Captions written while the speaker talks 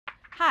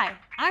Hi,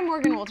 I'm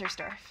Morgan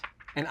Woltersdorf.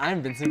 And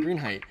I'm Vincent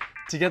Greenheit.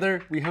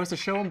 Together, we host a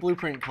show on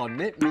Blueprint called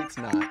Knit Meets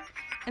Not.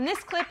 In this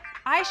clip,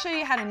 I show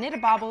you how to knit a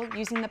bobble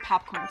using the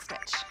popcorn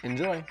stitch.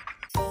 Enjoy.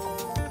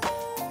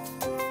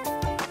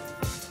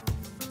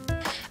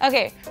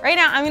 Okay, right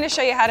now I'm going to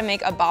show you how to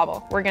make a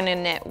bobble. We're going to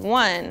knit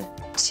 1,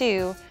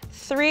 2,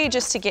 3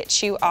 just to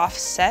get you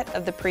offset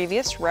of the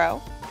previous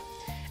row.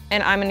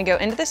 And I'm going to go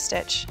into the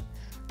stitch.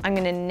 I'm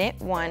going to knit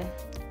 1,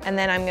 and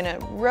then I'm going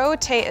to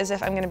rotate as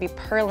if I'm going to be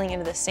purling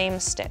into the same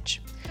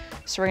stitch.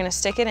 So we're going to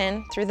stick it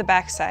in through the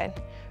back side,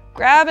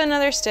 grab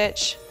another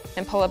stitch,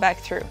 and pull it back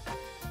through.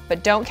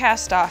 But don't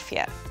cast off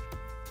yet.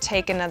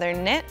 Take another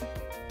knit,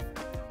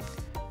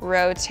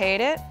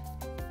 rotate it,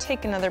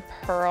 take another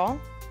purl,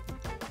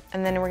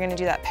 and then we're going to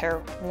do that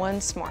pair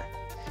once more.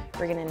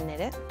 We're going to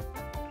knit it,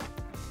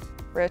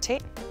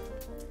 rotate,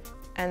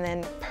 and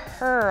then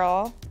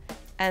purl,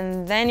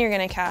 and then you're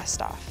going to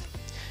cast off.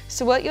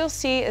 So what you'll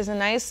see is a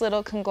nice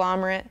little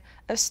conglomerate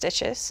of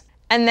stitches.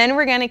 And then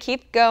we're going to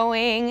keep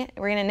going.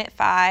 We're going to knit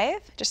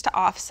 5 just to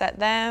offset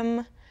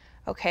them.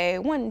 Okay,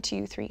 1,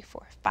 2, 3,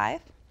 4,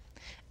 5.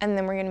 And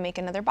then we're going to make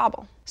another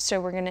bobble.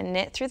 So we're going to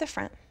knit through the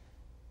front.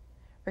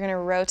 We're going to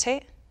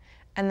rotate,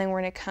 and then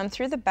we're going to come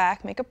through the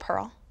back, make a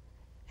purl.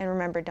 And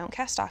remember, don't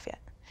cast off yet.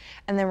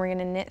 And then we're going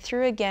to knit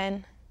through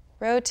again,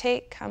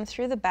 rotate, come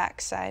through the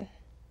back side,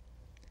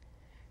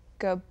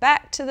 go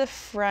back to the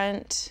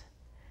front,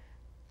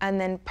 and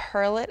then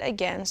purl it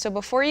again. So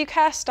before you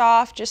cast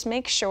off, just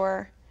make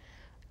sure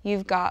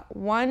you've got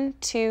 1,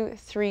 2,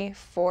 3,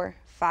 4,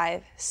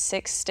 5,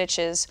 6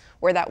 stitches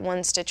where that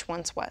one stitch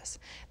once was.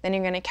 Then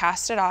you're going to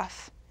cast it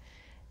off,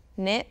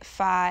 knit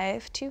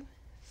 5, 2,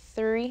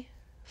 3,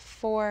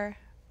 4,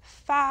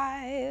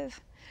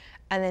 5,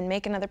 and then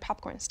make another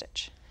popcorn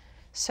stitch.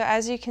 So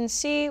as you can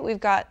see, we've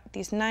got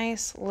these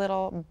nice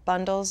little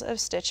bundles of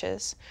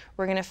stitches.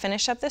 We're going to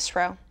finish up this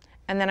row,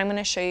 and then I'm going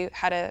to show you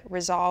how to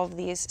resolve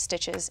these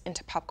stitches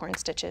into popcorn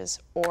stitches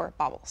or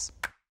bobbles.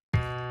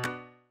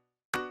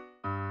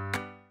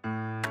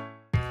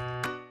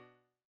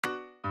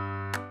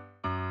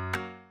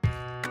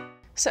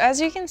 So as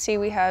you can see,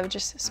 we have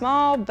just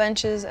small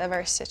bunches of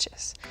our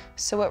stitches.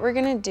 So what we're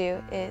going to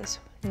do is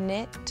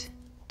knit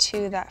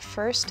to that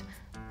first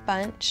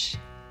bunch,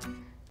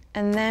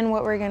 and then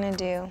what we're going to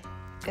do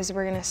is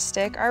we're going to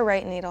stick our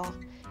right needle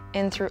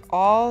in through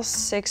all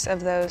 6 of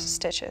those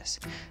stitches.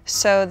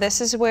 So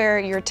this is where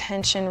your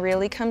tension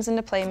really comes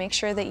into play. Make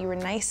sure that you are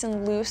nice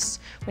and loose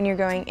when you're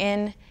going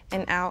in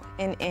and out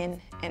and in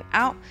and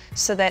out,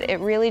 so that it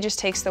really just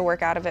takes the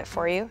work out of it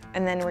for you.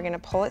 And then we're going to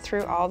pull it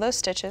through all those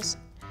stitches,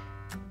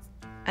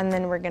 and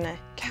then we're going to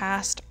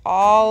cast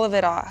all of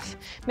it off.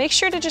 Make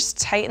sure to just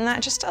tighten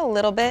that just a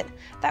little bit.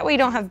 That way you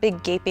don't have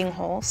big gaping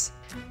holes.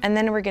 And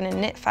then we're going to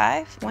knit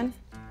 5, 1,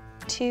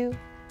 2,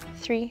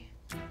 3,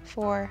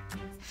 4,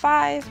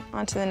 5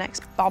 onto the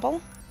next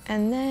bobble.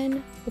 And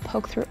then we'll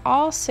poke through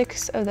all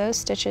 6 of those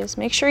stitches.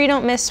 Make sure you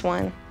don't miss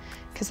one,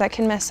 because that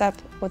can mess up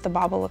what the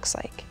bobble looks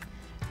like.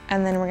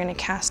 And then we're going to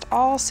cast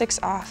all 6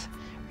 off.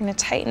 We're going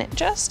to tighten it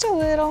just a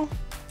little,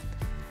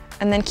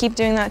 and then keep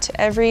doing that to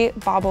every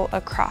bobble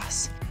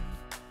across.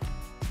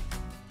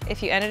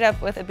 If you ended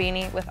up with a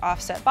beanie with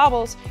offset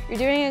bobbles, you're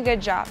doing a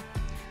good job.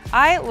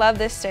 I love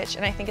this stitch,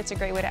 and I think it's a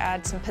great way to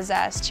add some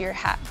pizzazz to your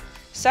hat.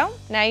 So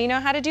now you know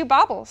how to do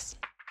bobbles.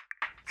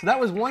 So that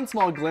was one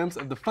small glimpse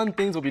of the fun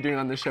things we'll be doing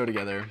on this show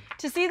together.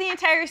 To see the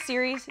entire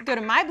series, go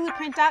to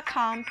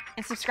myblueprint.com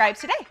and subscribe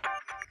today.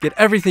 Get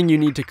everything you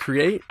need to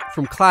create,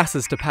 from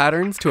classes to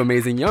patterns to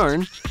amazing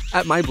yarn,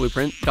 at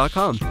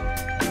myblueprint.com.